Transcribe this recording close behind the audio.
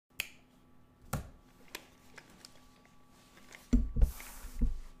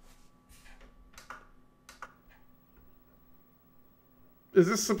Is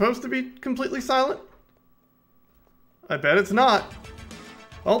this supposed to be completely silent? I bet it's not.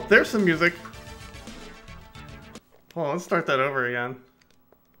 Oh, there's some music. Hold on, let's start that over again.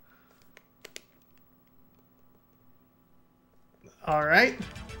 Alright.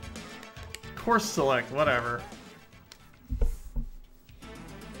 Course select, whatever.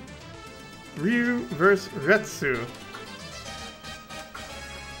 Ryu vs. Retsu.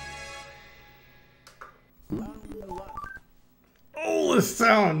 Oh, the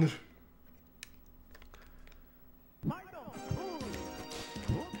sound!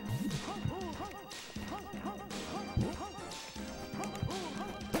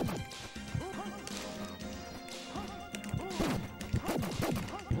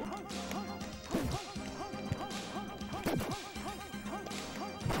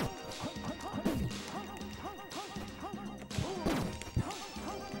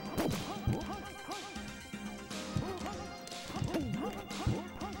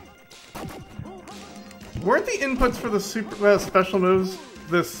 Weren't the inputs for the special moves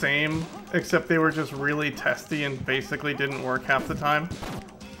the same, except they were just really testy and basically didn't work half the time?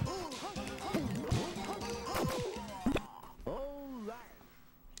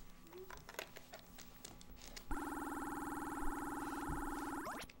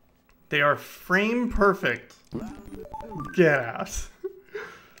 They are frame perfect. Get out.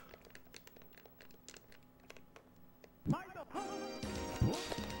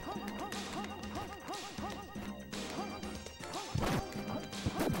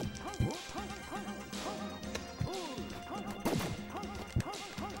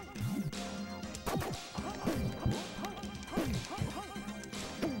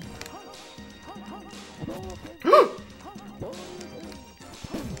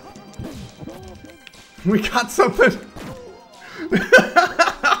 We got something!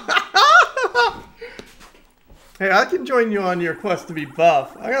 Hey, I can join you on your quest to be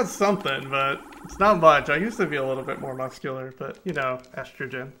buff. I got something, but it's not much. I used to be a little bit more muscular, but, you know,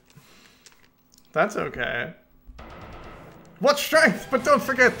 estrogen. That's okay. What strength! But don't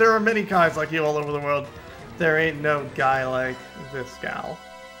forget, there are many guys like you all over the world. There ain't no guy like this gal.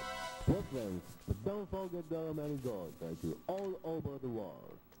 But don't forget there are many gods like you all over the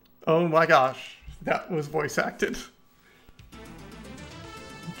world. Oh my gosh, that was voice acted.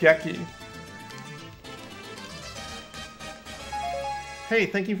 Geki. Hey,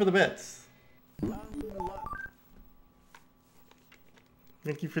 thank you for the bits.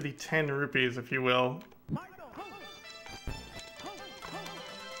 Thank you for the 10 rupees, if you will.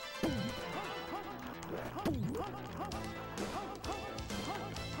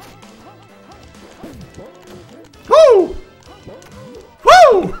 Woo!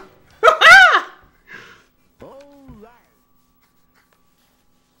 Woo!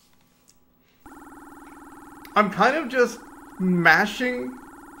 I'm kind of just mashing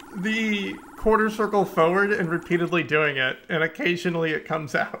the quarter circle forward and repeatedly doing it, and occasionally it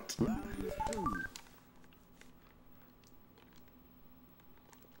comes out.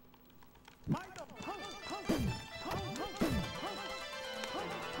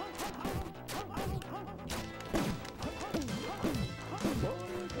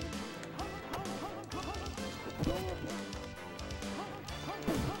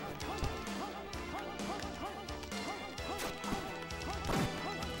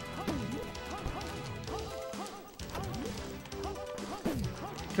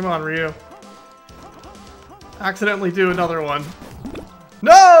 Come on, Ryu. Accidentally do another one.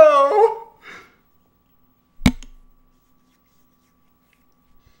 No!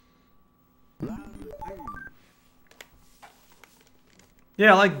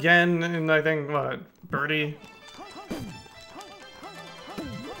 Yeah, like Gen and I think, what, Birdie?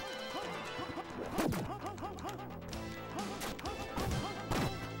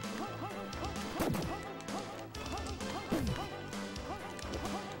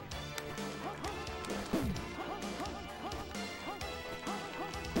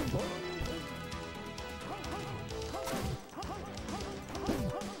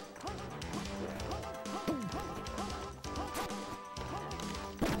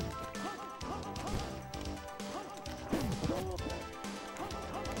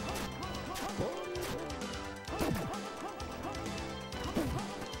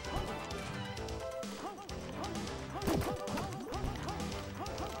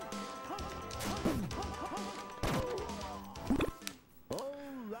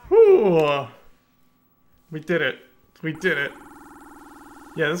 Whew. We did it. We did it.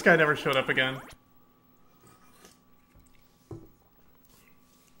 Yeah, this guy never showed up again.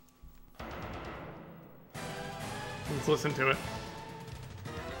 Let's listen to it.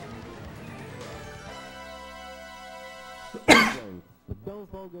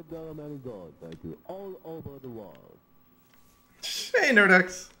 don't forget there are many gods like you all over the world. Hey,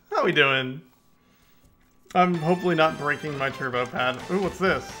 Nerdex. How we doing? I'm hopefully not breaking my turbo pad. Ooh, what's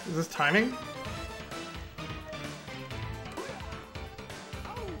this? Is this timing?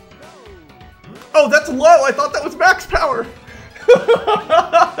 Oh, that's low! I thought that was max power!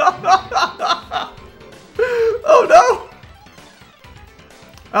 Oh, no!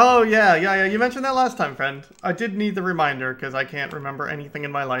 Oh, yeah. You mentioned that last time, friend. I did need the reminder, because I can't remember anything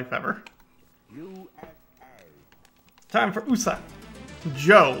in my life ever. USA. Time for USA.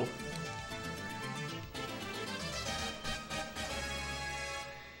 Joe.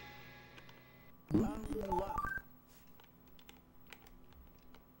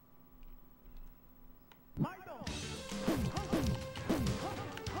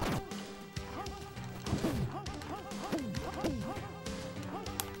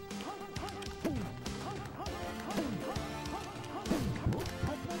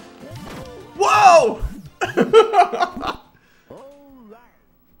 Whoa!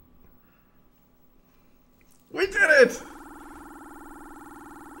 We did it!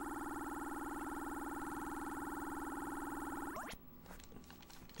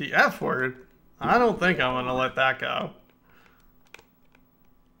 The F word? I don't think I'm gonna let that go.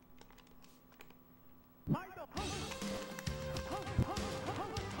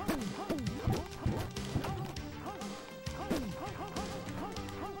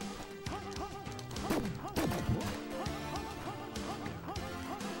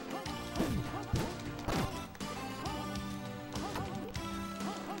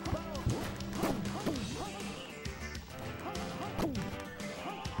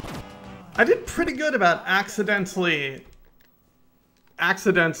 I did pretty good about accidentally,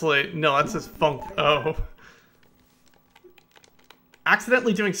 no, that's just funk, oh.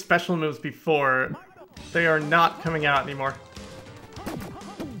 Accidentally doing special moves before. They are not coming out anymore.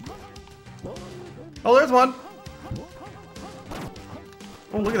 Oh, there's one.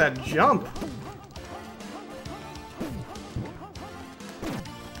 Oh, look at that jump.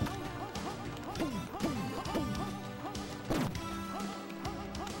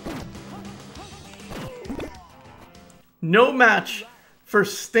 No match for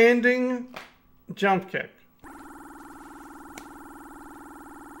standing jump kick.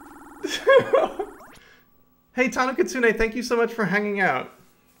 Hey, Tano Kitsune, thank you so much for hanging out.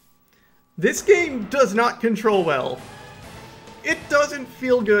 This game does not control well. It doesn't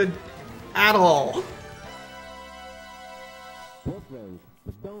feel good at all. Well, friends,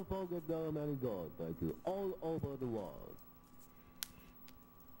 but don't forget there are many gods like you all over the world.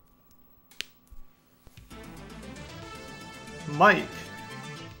 Mike.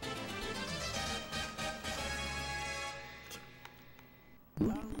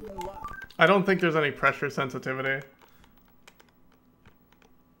 I don't think there's any pressure sensitivity.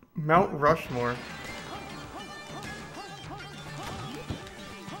 Mount Rushmore.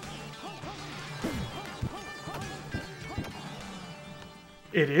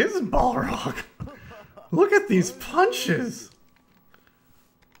 It is Balrog. Look at these punches.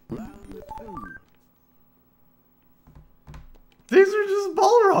 These are just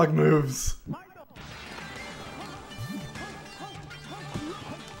Balrog moves.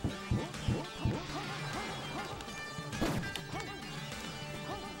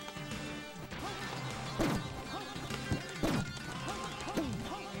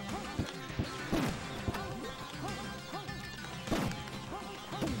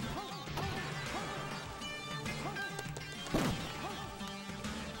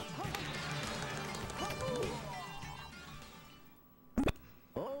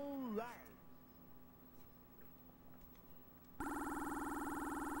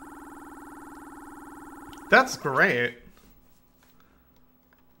 That's great.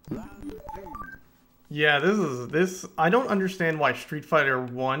 Yeah, this I don't understand why Street Fighter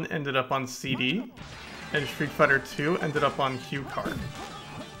 1 ended up on CD and Street Fighter 2 ended up on cue card.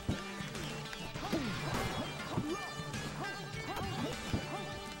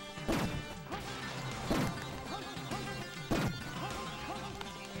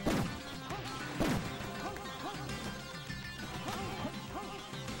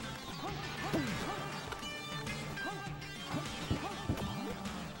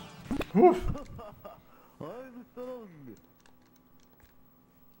 Oof.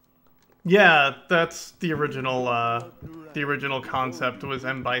 Yeah, that's the original concept was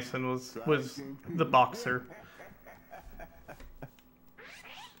M. Bison was the boxer.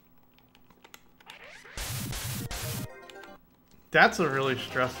 That's a really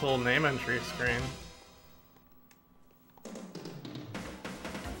stressful name entry screen.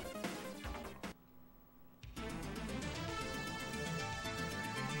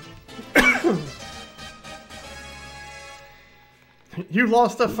 You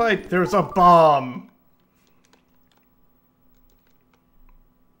lost a fight. There's a bomb.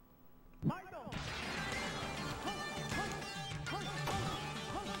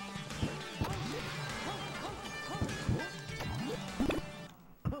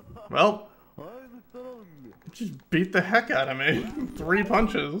 Well, just beat the heck out of me. 3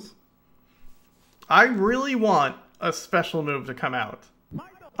 punches. I really want a special move to come out.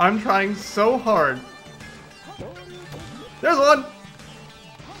 I'm trying so hard. There's one!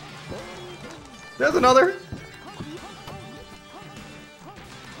 There's another!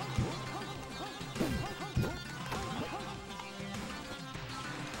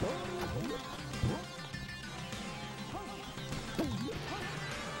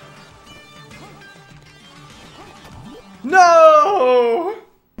 No!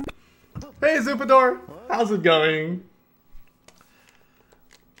 Hey, Zupador! How's it going?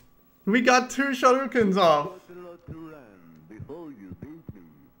 We got 2 Shurikens off!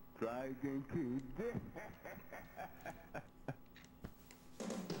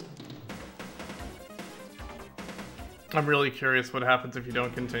 I'm really curious what happens if you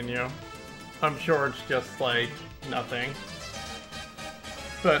don't continue. I'm sure it's just, like, nothing.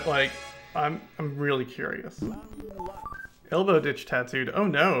 But, like, I'm really curious. Elbow ditch tattooed. Oh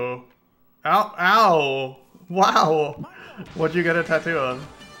no. Ow, ow! Wow! What'd you get a tattoo of?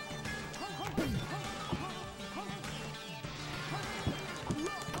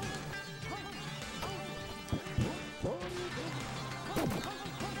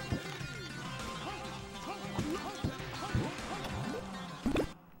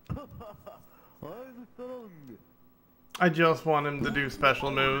 I just want him to do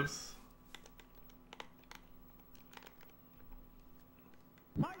special moves.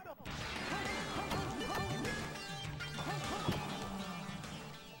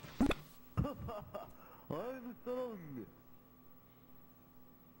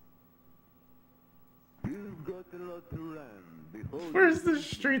 Where's the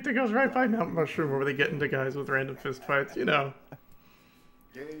street that goes right by Mount Mushroom where they get into guys with random fist fights? You know.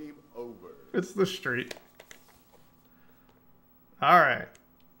 Game over. It's the street. Alright.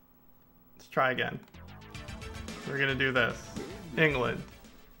 Let's try again. We're gonna do this. England.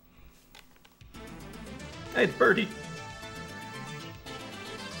 Hey, it's Birdie.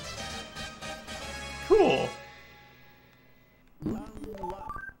 Cool.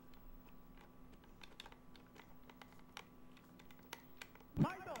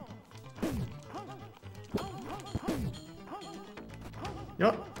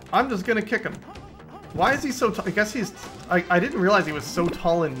 Yep, I'm just gonna kick him. Why is he so tall? I guess he's... I didn't realize he was so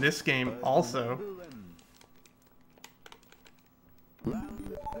tall in this game also.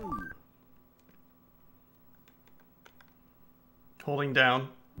 Holding down.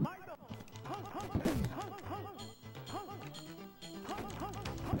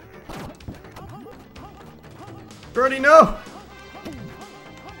 Birdie, no!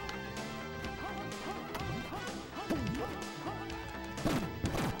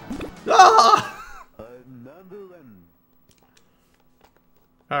 Ah!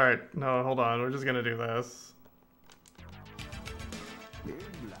 Alright, no, hold on. We're just gonna do this.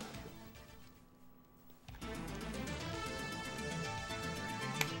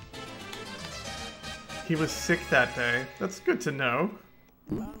 He was sick that day. That's good to know.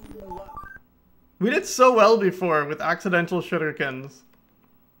 We did so well before with accidental shurikens.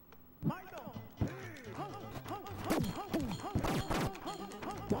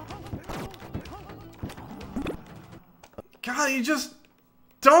 God, he just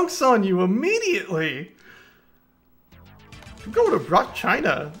dunks on you immediately. We're going to rock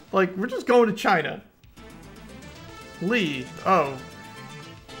China. Like, we're just going to China. Lee. Oh.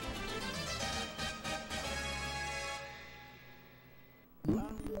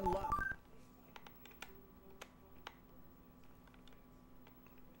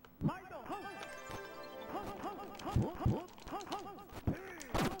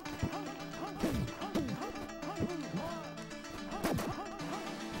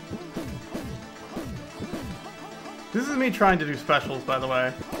 This is me trying to do specials, by the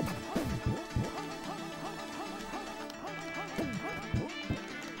way.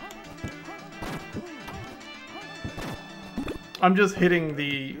 I'm just hitting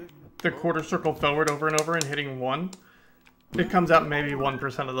the quarter circle forward over and over and hitting 1. It comes out maybe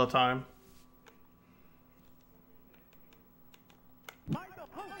 1% of the time.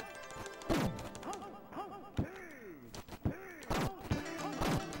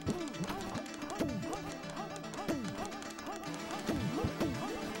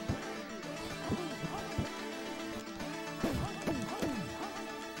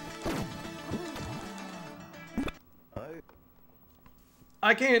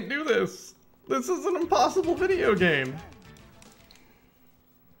 I can't do this. This is an impossible video game.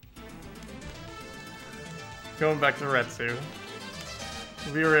 Going back to Retsu.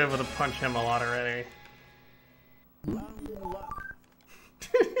 We were able to punch him a lot already.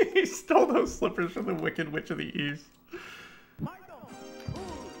 He stole those slippers from the Wicked Witch of the East.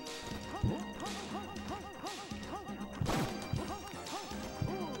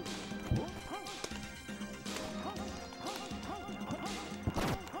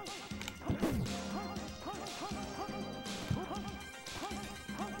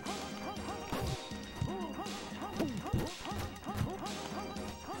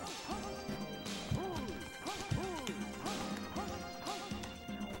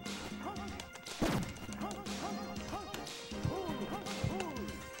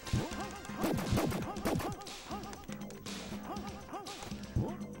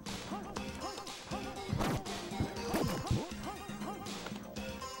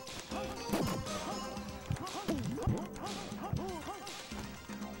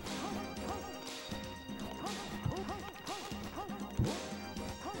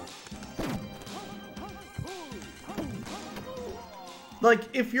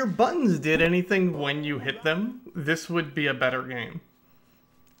 Like, if your buttons did anything when you hit them, this would be a better game.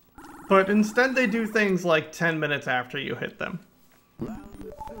 But instead they do things like 10 minutes after you hit them.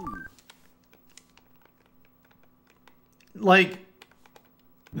 Like,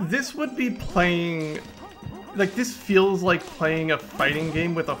 this would be playing... Like, this feels like playing a fighting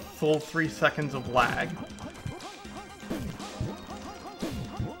game with a full 3 seconds of lag.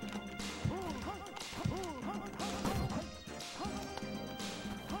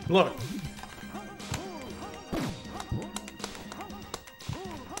 Look.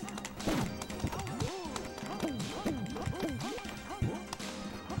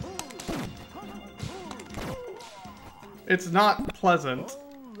 It's not pleasant.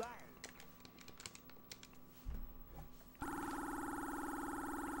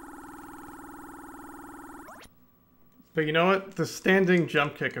 But you know what? The standing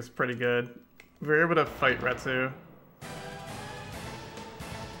jump kick is pretty good. We're able to fight Retsu.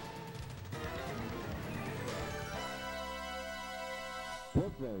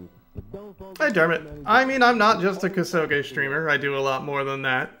 Hey Dermot. I mean, I'm not just a Kosoge streamer. I do a lot more than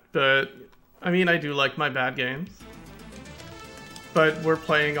that. But, I mean, I do like my bad games. But we're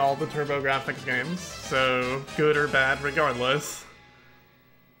playing all the TurboGrafx games, so good or bad regardless.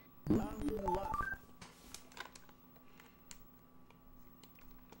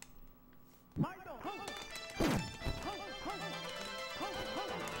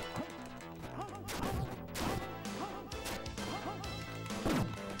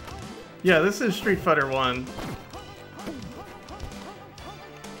 Yeah, this is Street Fighter 1.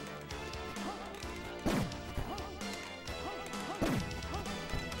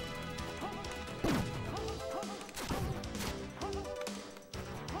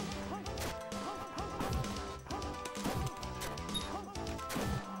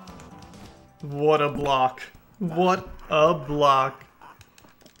 What a block. What a block.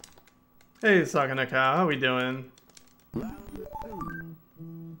 Hey, Sakanaka, how we doing?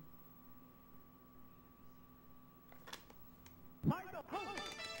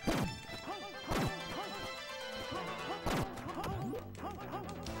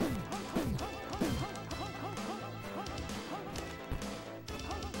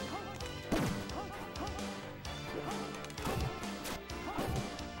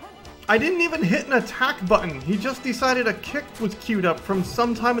 I didn't even hit an attack button. He just decided a kick was queued up from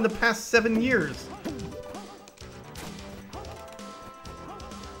sometime in the past 7 years.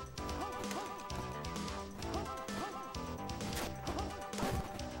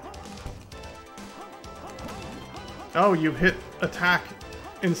 Oh, you hit attack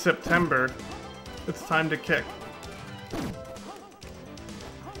in September. It's time to kick.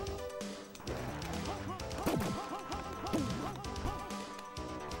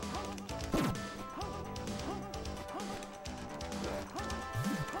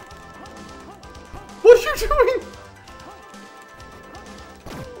 What are you doing?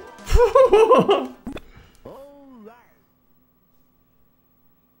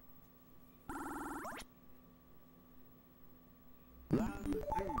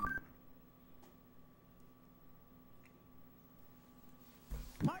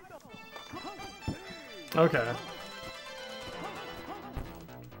 Okay.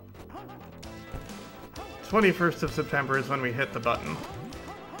 21st of September is when we hit the button.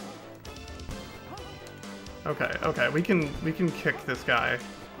 Okay, okay, we can kick this guy.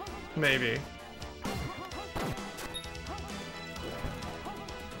 Maybe.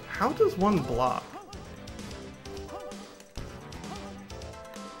 How does one block?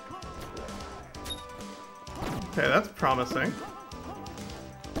 Okay, that's promising.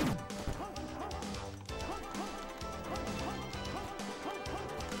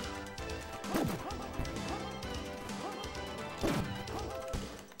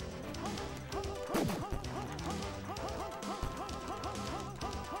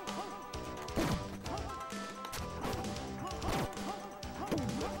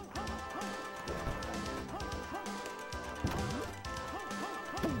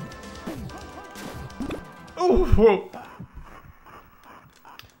 Oh, whoa.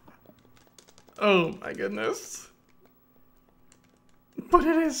 Oh my goodness. But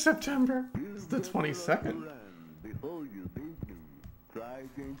it is September. It's the 22nd. Before you beat me, try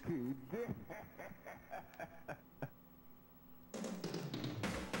again, kid.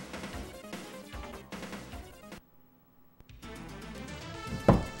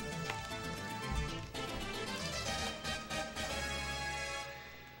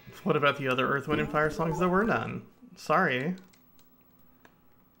 What about the other Earth, Wind, and Fire songs? There were none. Sorry.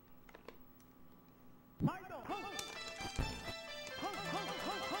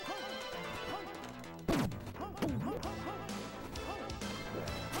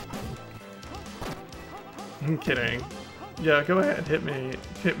 I'm kidding. Yeah, go ahead, hit me.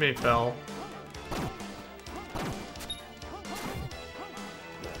 Hit me, Phil.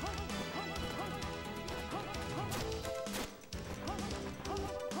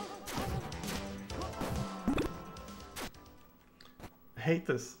 I hate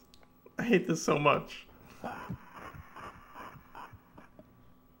this. I hate this so much.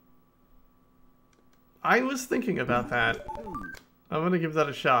 I was thinking about that. I'm gonna give that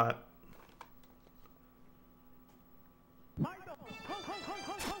a shot.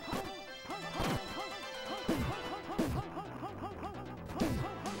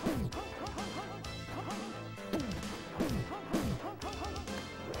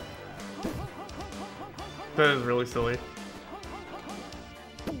 That is really silly.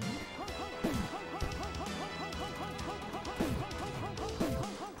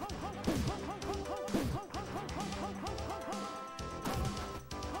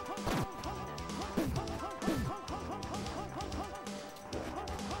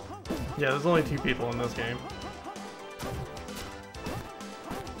 Yeah, there's only 2 people in this game.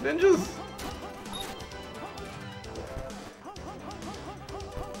 Ninjas!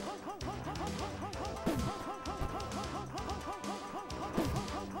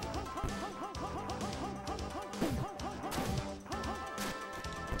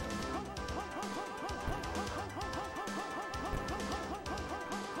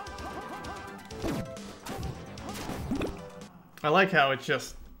 I like how it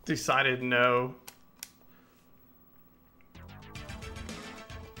just decided no.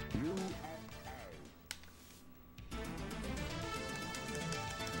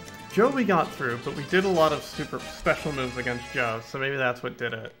 Joe we got through, but we did a lot of super special moves against Joe, so maybe that's what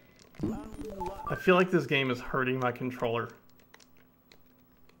did it. I feel like this game is hurting my controller.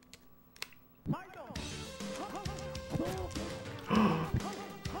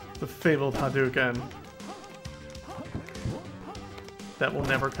 The fabled Hadouken. That will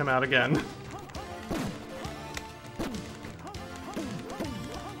never come out again.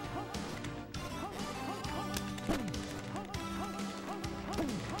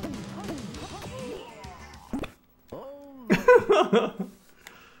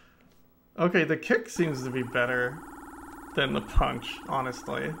 Okay, the kick seems to be better than the punch,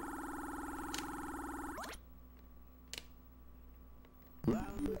 honestly.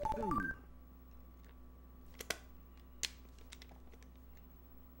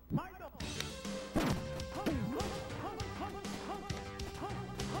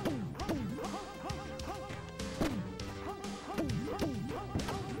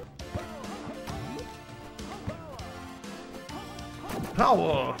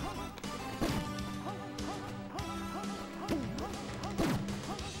 Power!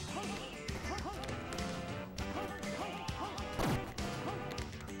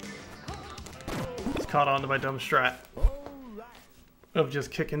 It's caught on to my dumb strat of just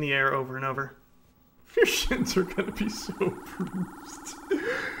kicking the air over and over. Your shins are gonna be so bruised.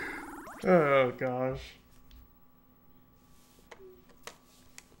 Oh gosh.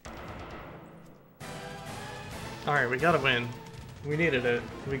 Alright, we gotta win. We needed it.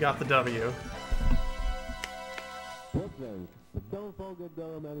 We got the W. Veterans, but don't forget there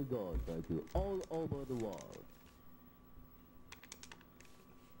are many gods like you all over the world.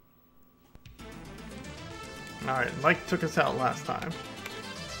 Alright, Mike took us out last time.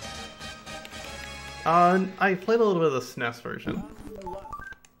 I played a little bit of the SNES version.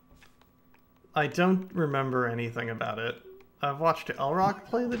 I don't remember anything about it. I've watched Elrock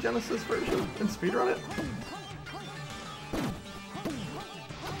play the Genesis version and speedrun it.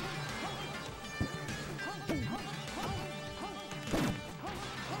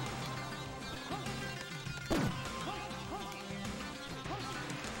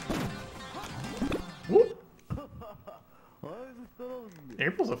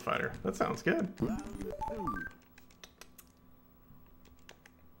 April's a fighter. That sounds good.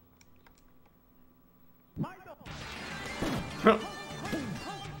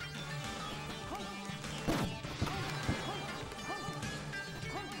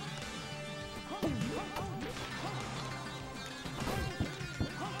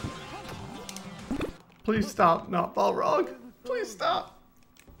 Please stop, not Balrog. Please stop.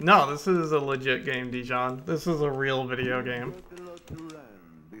 No, this is a legit game, Dijon. This is a real video game.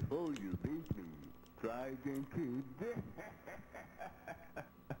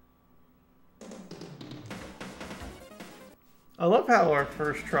 I love how our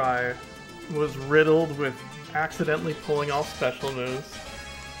first try was riddled with accidentally pulling off special moves.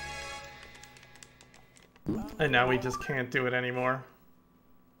 And now we just can't do it anymore.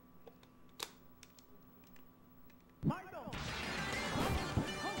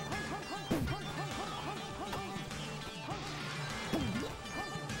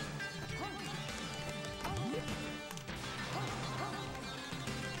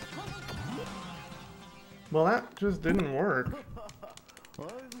 Well, that just didn't work.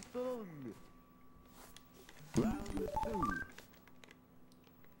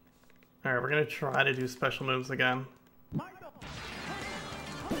 Alright, we're gonna try to do special moves again.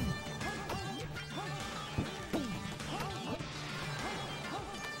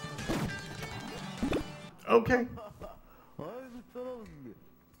 Okay.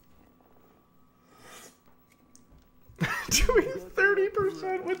 Doing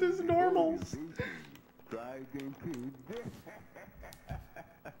 30% with his normals.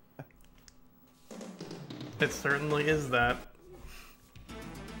 It certainly is that.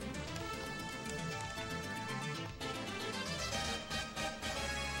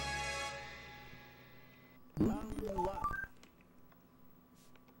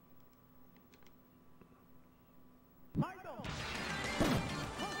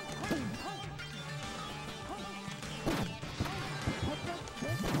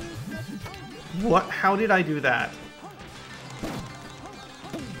 What? How did I do that?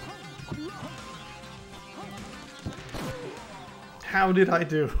 How did I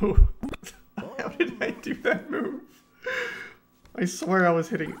do? How did I do that move? I swear I was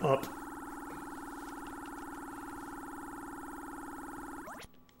hitting up.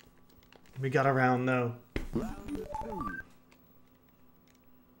 We got around though.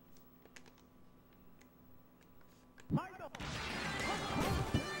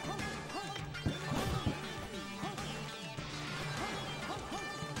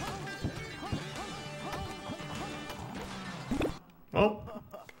 Oh.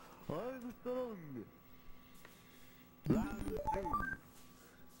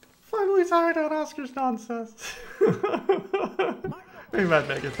 Finally tired out Oscar's nonsense. Hey, Mad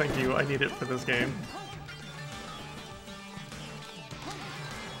Mega, thank you. I need it for this game.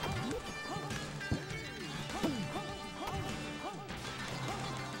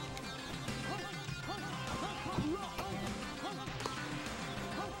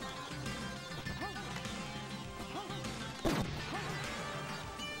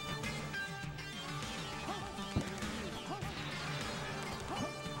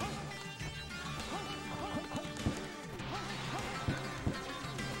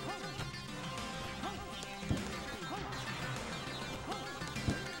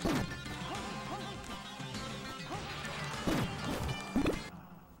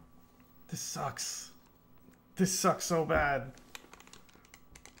 Sucks. This sucks so bad.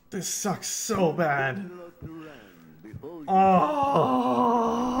 This sucks so bad. Oh.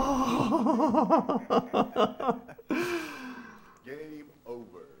 Game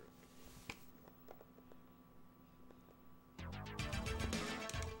over.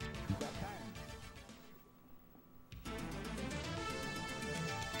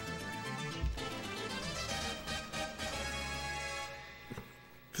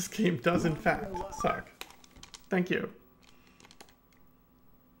 This game does in fact suck. Thank you.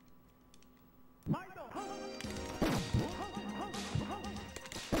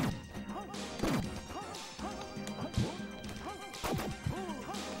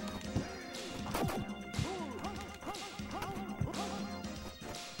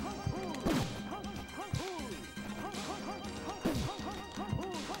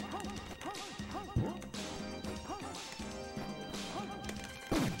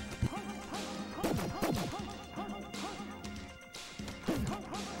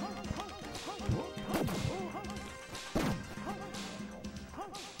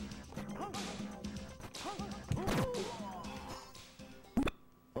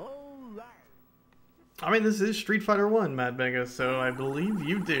 I mean, this is Street Fighter 1, Mad Mega, so I believe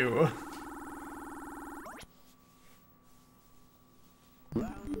you do.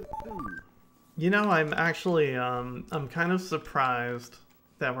 You know, I'm actually, I'm kind of surprised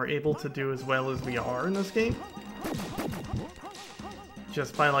that we're able to do as well as we are in this game.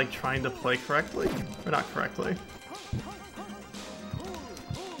 Just by, like, trying to play correctly. Or not correctly.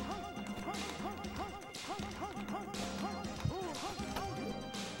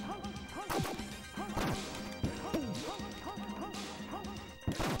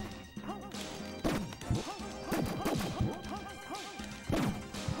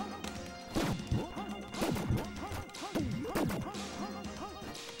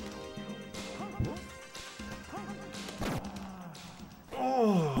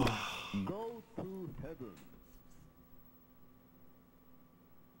 Go to heaven.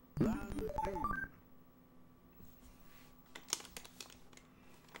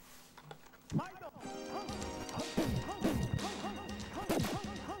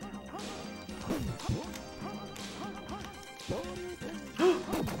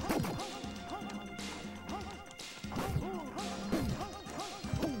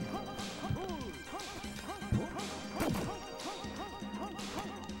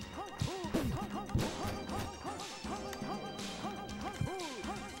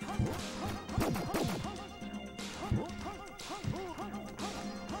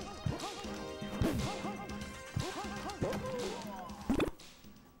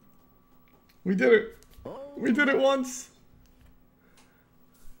 We did it! We did it once!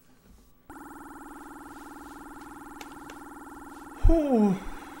 Whew.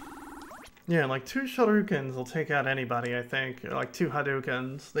 Yeah, like 2 Shoryukens will take out anybody, I think. Or like 2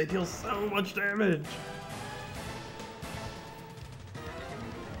 Hadoukens. They deal so much damage!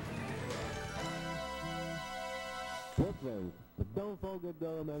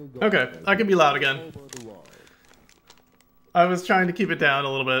 Okay, I can be loud again. I was trying to keep it down a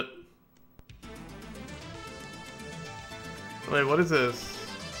little bit. Wait, what is this?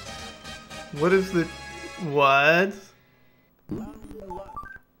 What is the... What?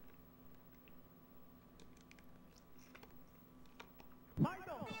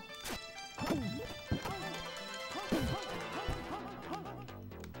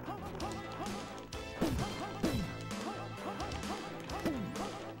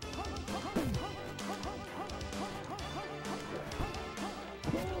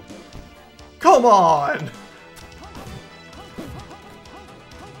 Come on!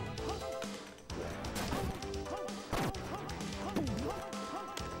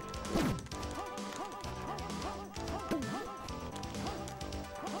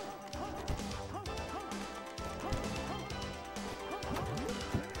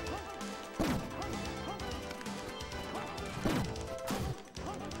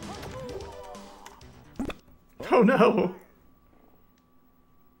 Oh no!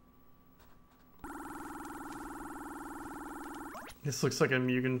 This looks like a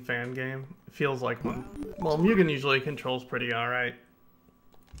Mugen fan game. It feels like one. Well, Mugen usually controls pretty alright.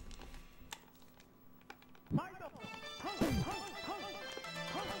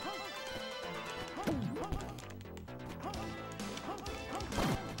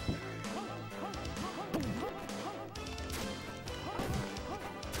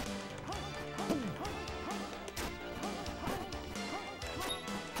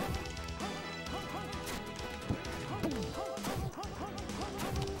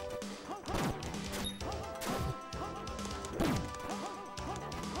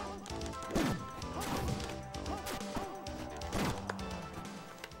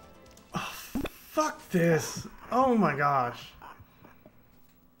 Fuck this! Oh my gosh.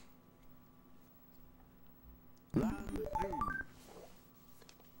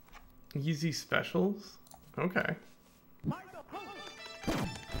 Easy specials? Okay.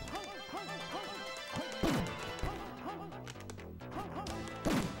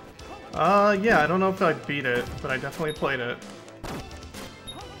 Yeah, I don't know if I beat it, but I definitely played it.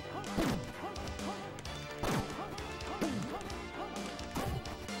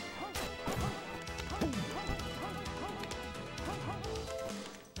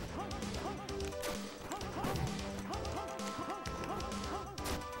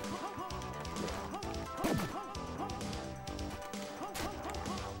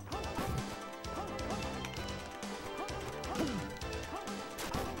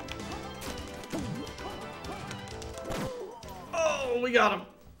 We got him.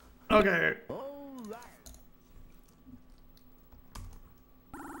 Okay.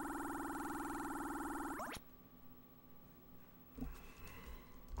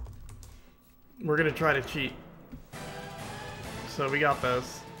 We're gonna try to cheat. So we got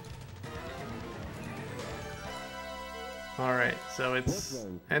this. Alright, so it's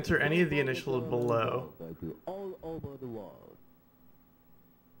enter any of the initials below.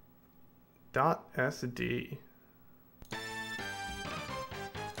 .sd.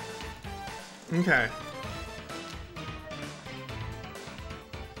 Okay.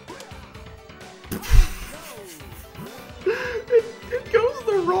 it goes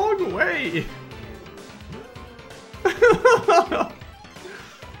the wrong way.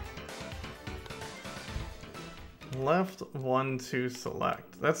 Left 1 to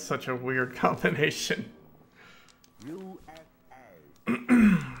select. That's such a weird combination.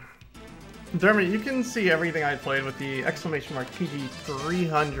 Dermot, you can see everything I played with the exclamation mark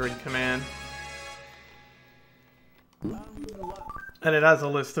TG300 command. And it has a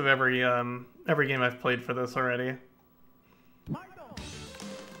list of every game I've played for this already.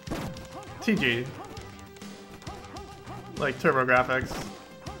 TG. Like TurboGrafx.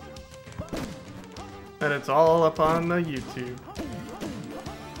 And it's all up on the YouTube.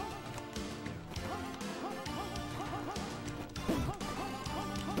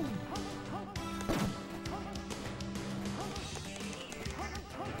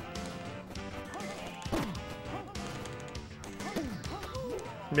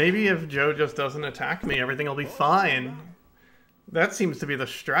 Maybe if Joe just doesn't attack me, everything will be fine. That seems to be the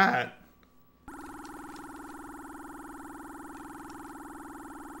strat.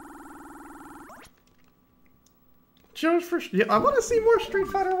 Joe's for... Yeah, I want to see more Street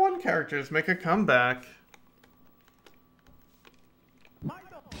Fighter 1 characters make a comeback.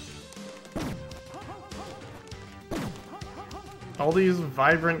 All these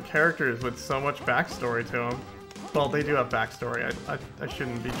vibrant characters with so much backstory to them. Well, they do have backstory. I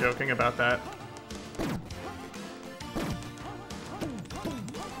shouldn't be joking about that.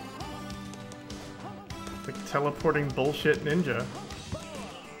 Like teleporting bullshit ninja.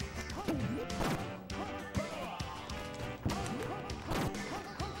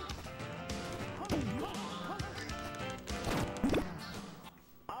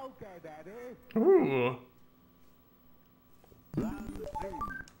 Ooh.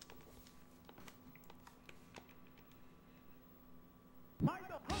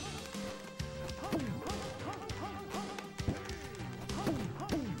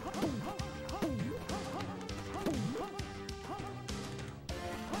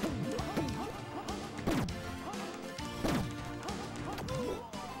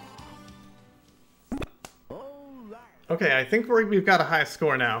 Okay, I think we've got a high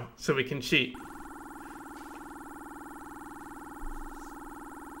score now, so we can cheat.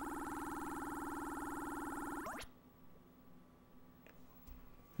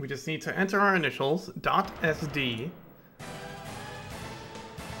 We just need to enter our initials, .sd,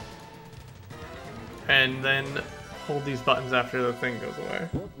 and then hold these buttons after the thing goes away.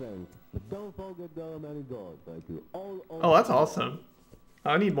 Oh, that's awesome.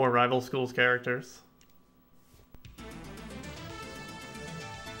 I need more Rival Schools characters.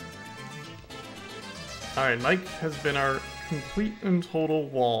 Alright, Mike has been our complete and total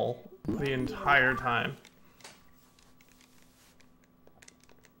wall the entire time.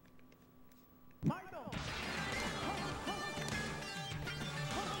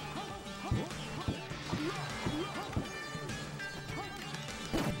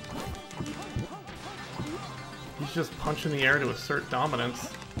 He's just punching the air to assert dominance.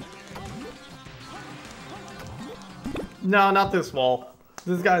 No, not this wall.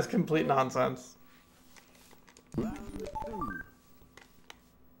 This guy's complete nonsense.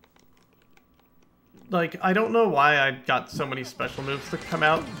 Like, I don't know why I got so many special moves to come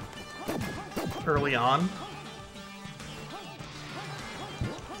out early on.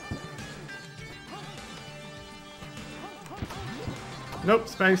 Nope,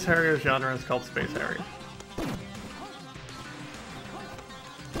 Space Harrier genre is called Space Harrier.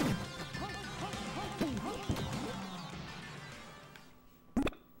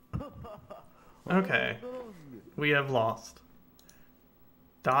 Okay, we have lost.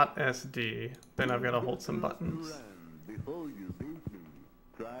 .sd, then I've got to hold some buttons.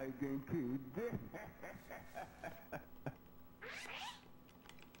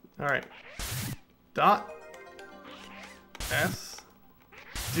 Alright.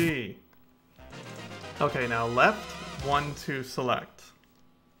 .sd. Okay, now left 1 to select.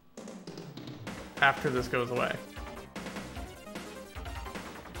 After this goes away.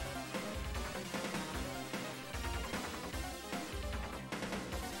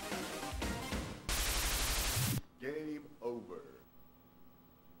 Game over.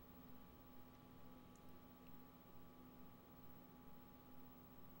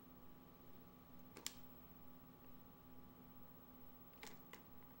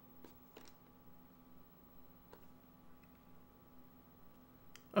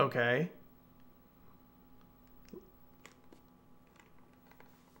 Okay.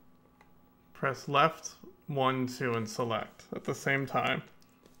 Press left, 1, 2, and select at the same time,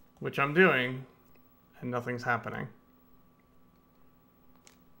 which I'm doing, and nothing's happening.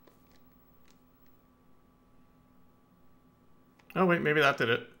 Oh wait, maybe that did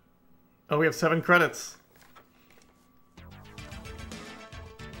it. Oh, we have 7 credits.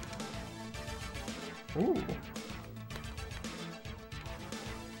 Ooh.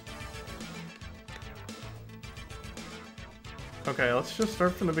 Okay, let's just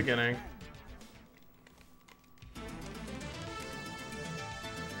start from the beginning.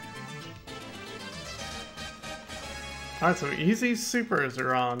 Alright, so easy supers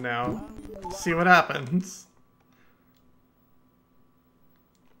are on now. See what happens.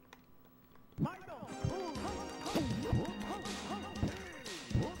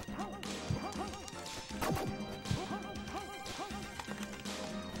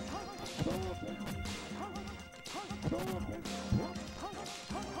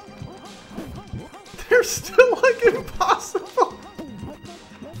 They're still like impossible.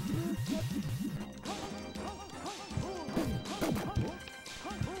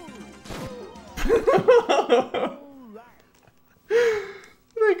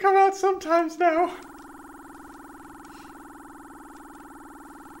 They come out sometimes now.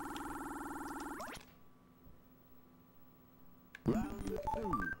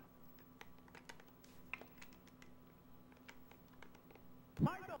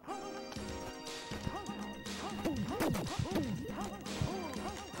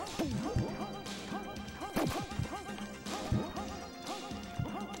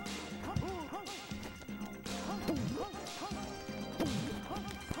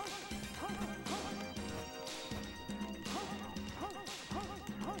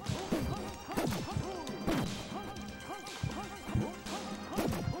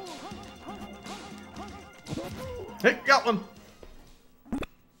 Hey, got one.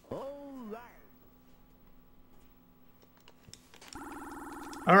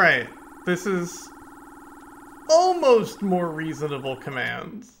 Alright, this is almost more reasonable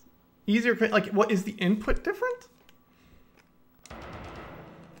commands. Easier, like, what is the input different?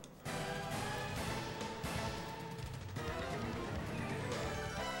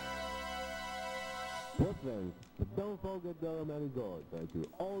 Don't forget the marigold. Thank you.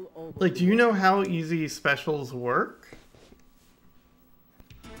 All over. Like, do you know how easy specials work?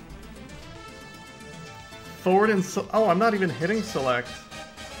 Forward and oh, I'm not even hitting select.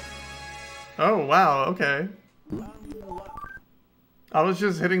 Oh, wow, okay. I was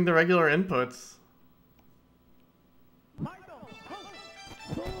just hitting the regular inputs.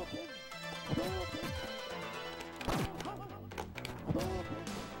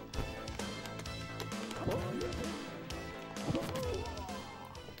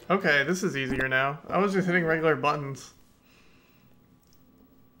 Okay, this is easier now. I was just hitting regular buttons.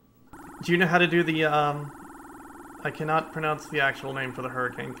 Do you know how to do the, I cannot pronounce the actual name for the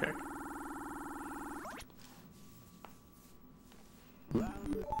hurricane kick.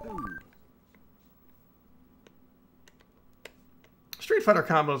 Street Fighter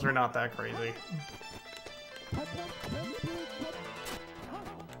combos are not that crazy.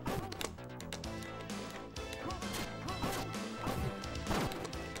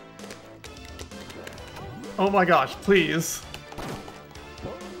 Oh my gosh, please.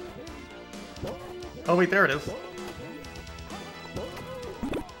 Oh wait, there it is.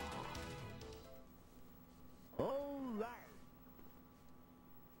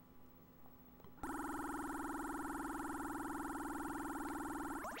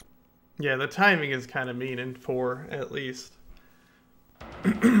 Yeah, the timing is kind of mean in 4, at least.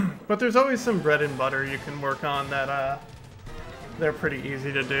 But there's always some bread and butter you can work on that, they're pretty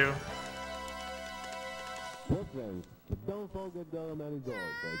easy to do. Don't forget the marigold.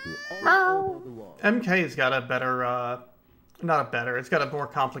 Thank you. All over the wall. MK's got a better, not a better, it's got a more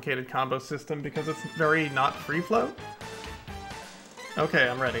complicated combo system because it's very not free flow. Okay,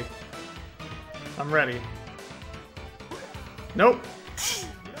 I'm ready. I'm ready. Nope.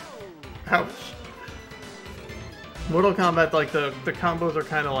 Ouch. Mortal Kombat, like, the combos are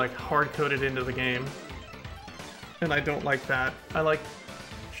kind of, like, hard-coded into the game. And I don't like that. I like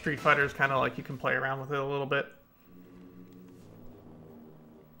Street Fighter's kind of like you can play around with it a little bit.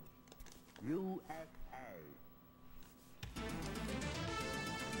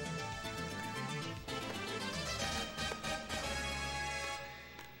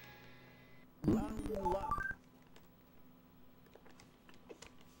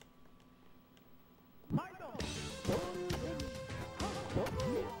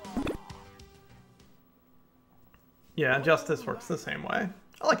 Yeah, Injustice works the same way.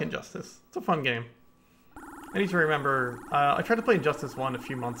 I like Injustice. It's a fun game. I need to remember... I tried to play Injustice 1 a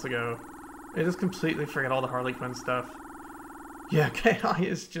few months ago, I just completely forget all the Harley Quinn stuff. Yeah, KI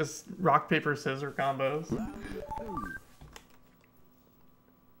is just rock, paper, scissors combos.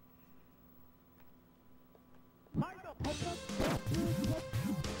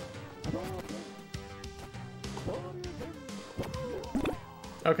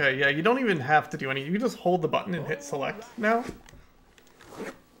 Okay, yeah, you don't even have to do anything. You just hold the button and hit select now.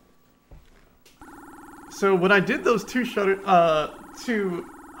 So when I did those two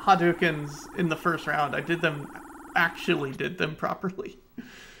Hadoukens in the first round, I actually did them properly.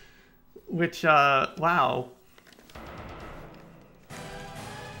 Which, wow.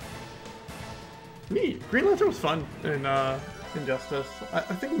 Neat. Green Lantern was fun in Injustice. I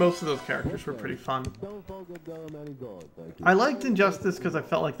think most of those characters were pretty fun. I liked Injustice because I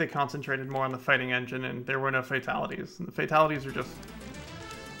felt like they concentrated more on the fighting engine and there were no fatalities. And the fatalities are just...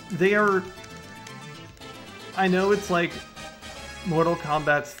 They are... I know it's like Mortal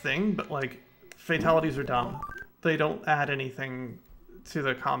Kombat's thing, but like, fatalities are dumb. They don't add anything to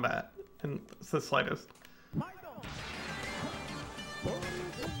the combat in the slightest.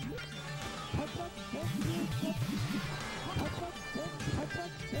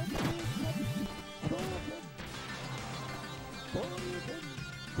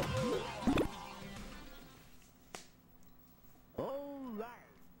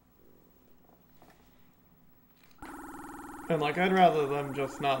 And like, I'd rather them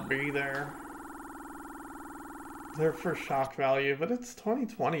just not be there. They're for shock value, but it's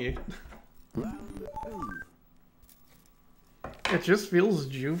 2020. It just feels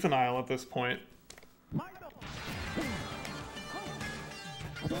juvenile at this point.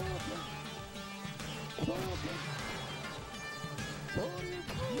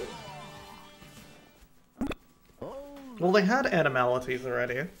 Well, they had animalities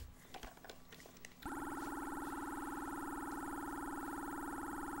already.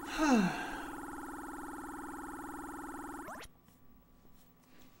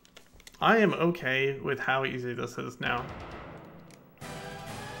 I am okay with how easy this is now.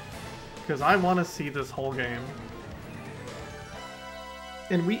 Because I want to see this whole game.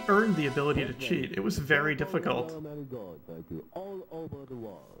 And we earned the ability to cheat. It was very difficult.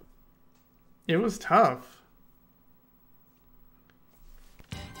 It was tough.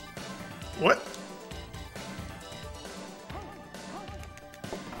 What?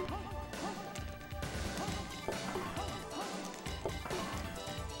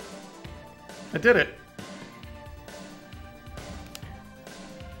 I did it.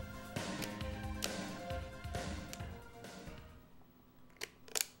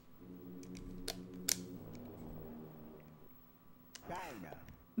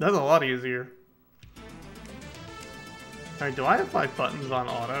 That's a lot easier. Alright, do I have my buttons on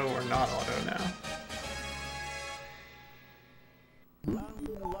auto or not auto now?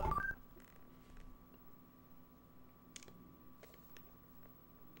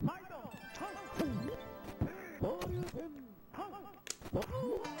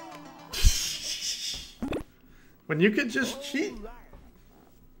 When you could just cheat.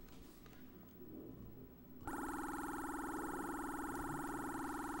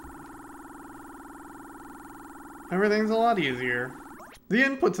 Everything's a lot easier. The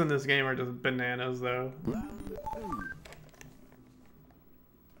inputs in this game are just bananas, though.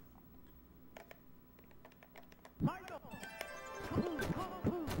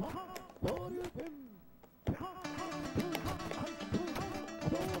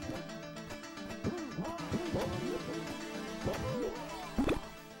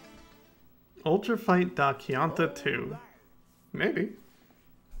 Ultra Fight Dakianta 2. Maybe.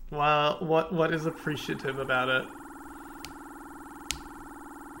 Well, what is appreciative about it?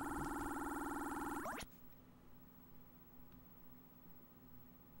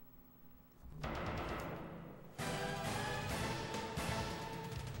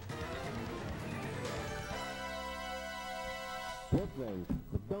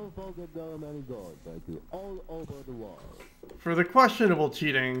 Don't forget the many gods all over the world. For the questionable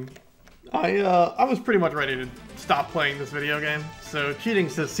cheating, I was pretty much ready to stop playing this video game, so cheating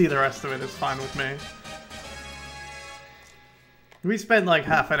to see the rest of it is fine with me. We spent like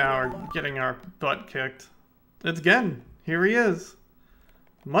half an hour getting our butt kicked. It's Gen. Here he is.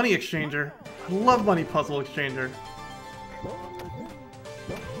 Money Exchanger. I love Money Puzzle Exchanger.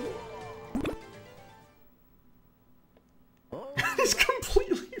 He's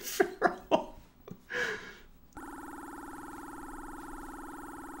completely feral.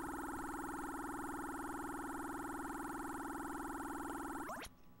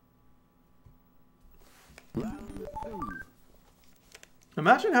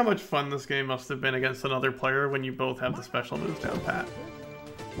 Imagine how much fun this game must have been against another player when you both have the special moves down pat.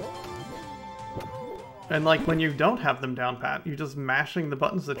 And like when you don't have them down pat, you're just mashing the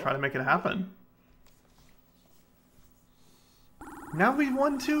buttons to try to make it happen. Now we've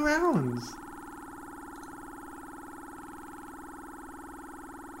won 2 rounds.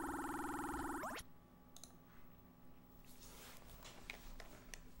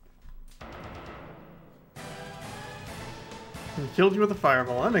 He killed you with a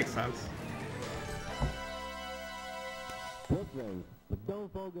fireball. That makes sense. Friends, but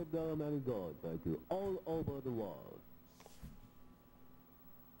don't forget there are many gods like you all over the world.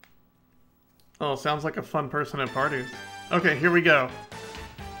 Oh, sounds like a fun person at parties. Okay, here we go.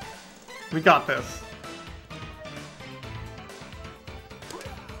 We got this.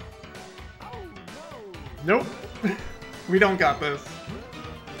 Nope. We don't got this.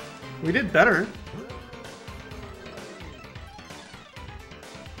 We did better.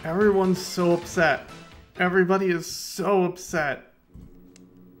 Everyone's so upset. Everybody is so upset.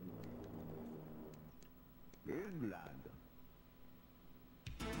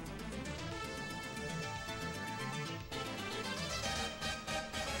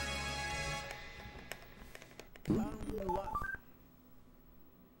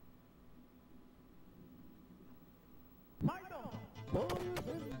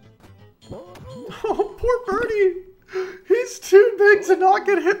 Oh, poor Birdie! He's too big to not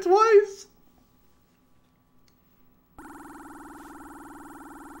get hit twice!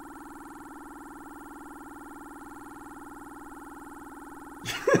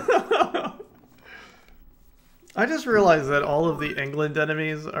 I just realized that all of the England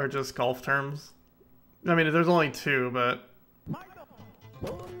enemies are just golf terms. I mean, there's only 2, but...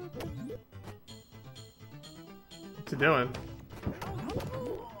 What's he doing?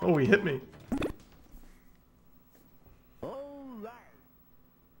 Oh, he hit me.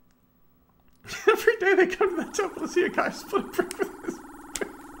 Every day they come to the temple to see a guy split a brick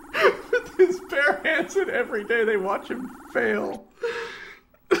with his bare hands, and every day they watch him fail.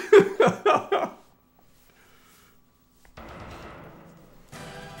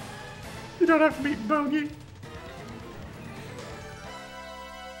 You don't have to meet Bogey.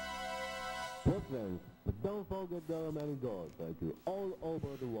 Friends, but don't forget there are many gods like you all over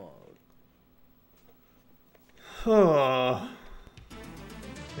the world. Oh.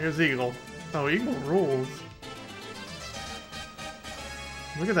 Here's Eagle. Oh, Eagle rules.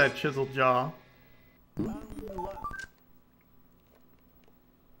 Look at that chiseled jaw.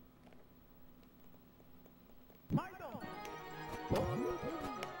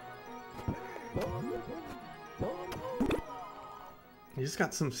 He's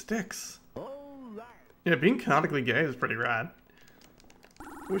got some sticks. Yeah, being canonically gay is pretty rad.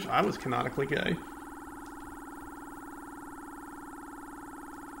 Wish I was canonically gay.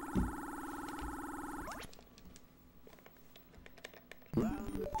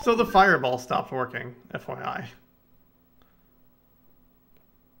 So the fireball stopped working, FYI.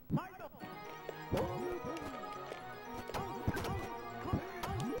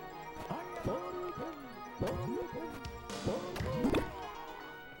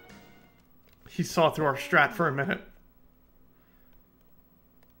 He saw through our strat for a minute.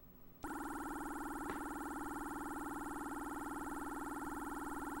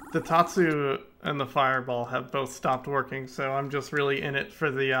 The Tatsu and the fireball have both stopped working, so I'm just really in it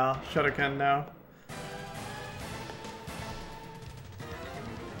for the Shuriken now.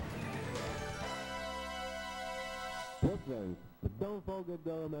 Friends, but don't forget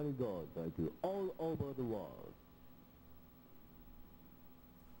there are many gods like you all over the world.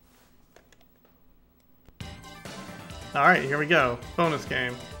 Alright, here we go. Bonus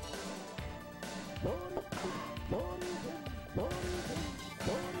game.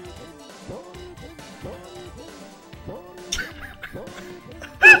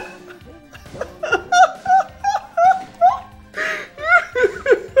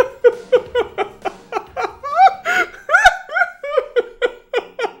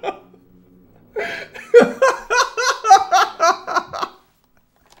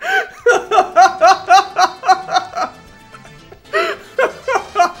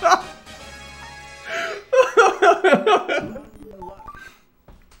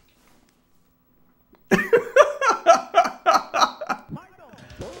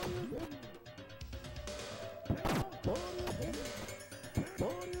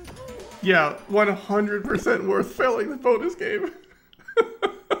 Yeah, 100% worth failing the bonus game.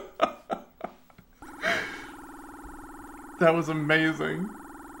 That was amazing.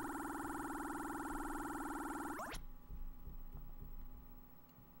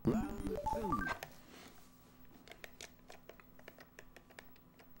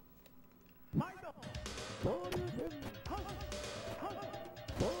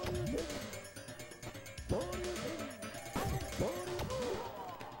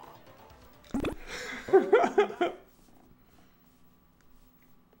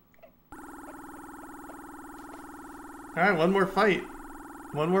 Alright, one more fight.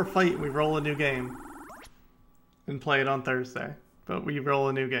 One more fight and we roll a new game. And play it on Thursday. But we roll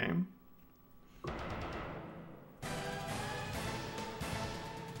a new game.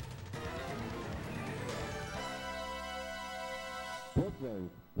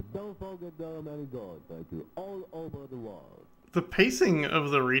 Friends, but don't forget there are many gods like you all over the world. The pacing of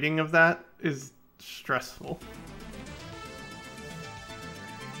the reading of that is stressful.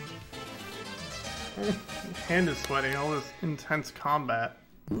 My hand is sweating, all this intense combat.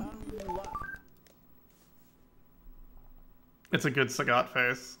 It's a good Sagat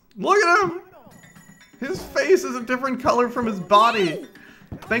face. Look at him! His face is a different color from his body.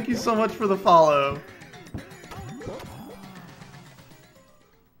 Thank you so much for the follow.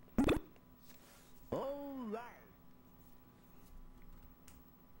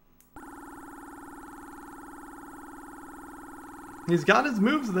 He's got his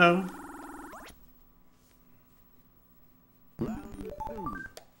moves though.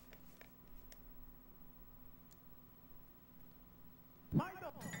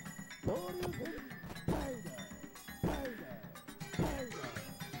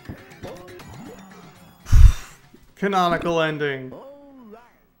 Canonical ending.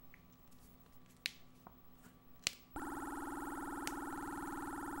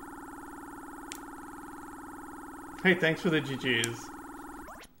 Hey, thanks for the GGs.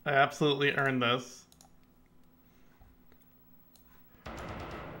 I absolutely earned this.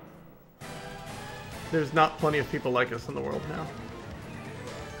 There's not plenty of people like us in the world now.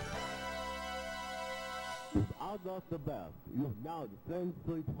 You've outlost the best. You're now the same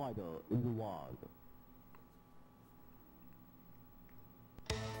street fighter in the world.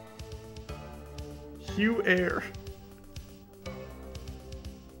 Hugh Air.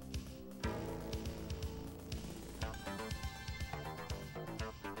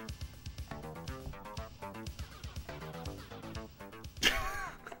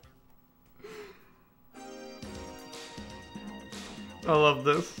 I love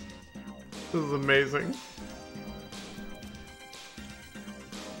this. This is amazing.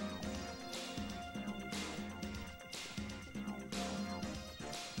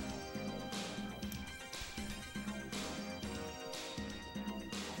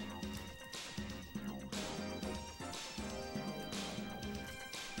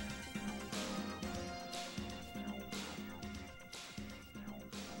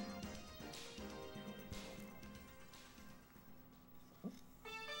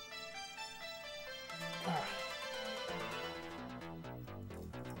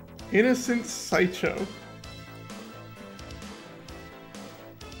 Innocent Saicho.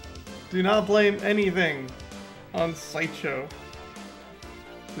 Do not blame anything on Saicho.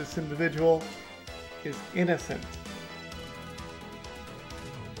 This individual is innocent.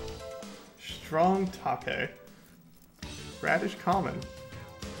 Strong Take. Radish Common.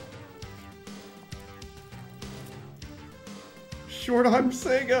 Short Arm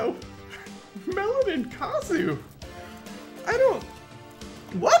Sago. Melanin Kazu. I don't...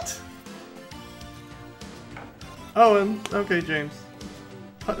 What? Oh, and okay, James.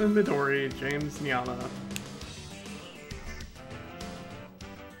 Putnam Midori, James Nyana.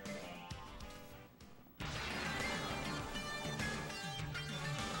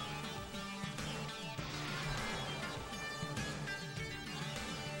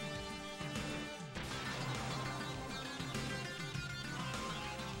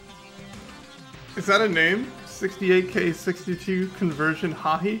 Is that a name? 68K62 conversion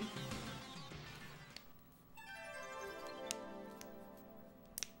Hahi?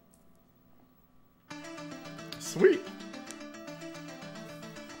 Sweet.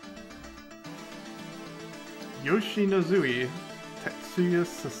 Yoshinozui Tetsuya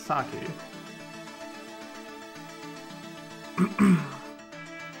Sasaki.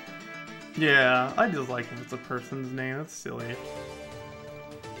 Yeah, I just like if it's a person's name. That's silly.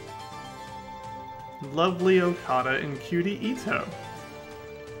 Lovely Okada and Cutie Ito.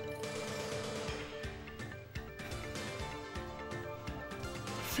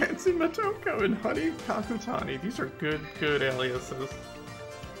 Fancy Matoko and Honey Kakutani. These are good aliases.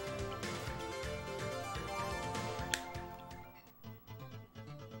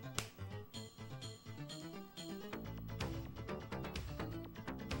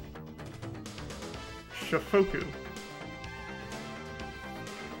 Shofoku.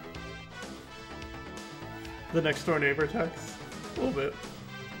 The next door neighbor text? A little bit.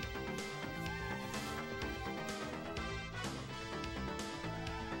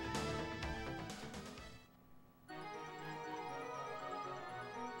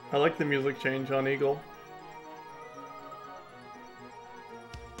 I like the music change on Eagle.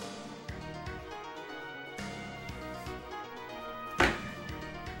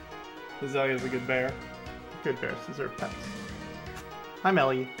 Azalea's a good bear. Good bears deserve pets. Hi,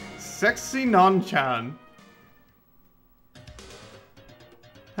 Melly. Sexy Non-chan.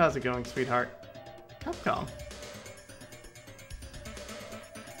 How's it going, sweetheart? Capcom.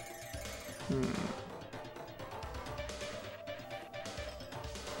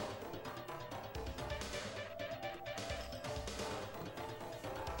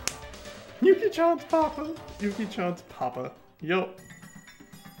 Yuki-chan's papa. Yuki-chan's papa. Yo.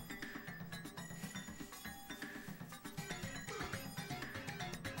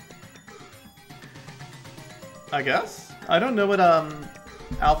 I guess? I don't know what,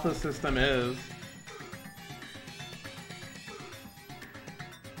 Alpha System is.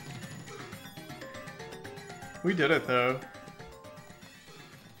 We did it, though.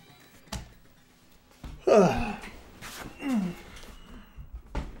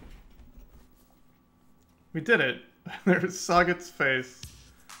 We did it. There's Sagat's face.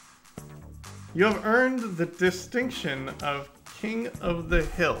 You have earned the distinction of King of the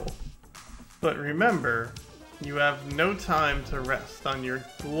Hill. But remember, you have no time to rest on your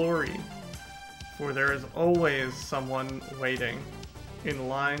glory, for there is always someone waiting in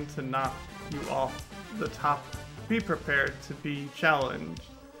line to knock you off the top. Be prepared to be challenged.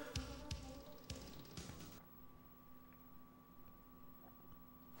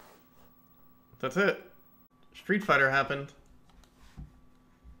 That's it. Street Fighter happened.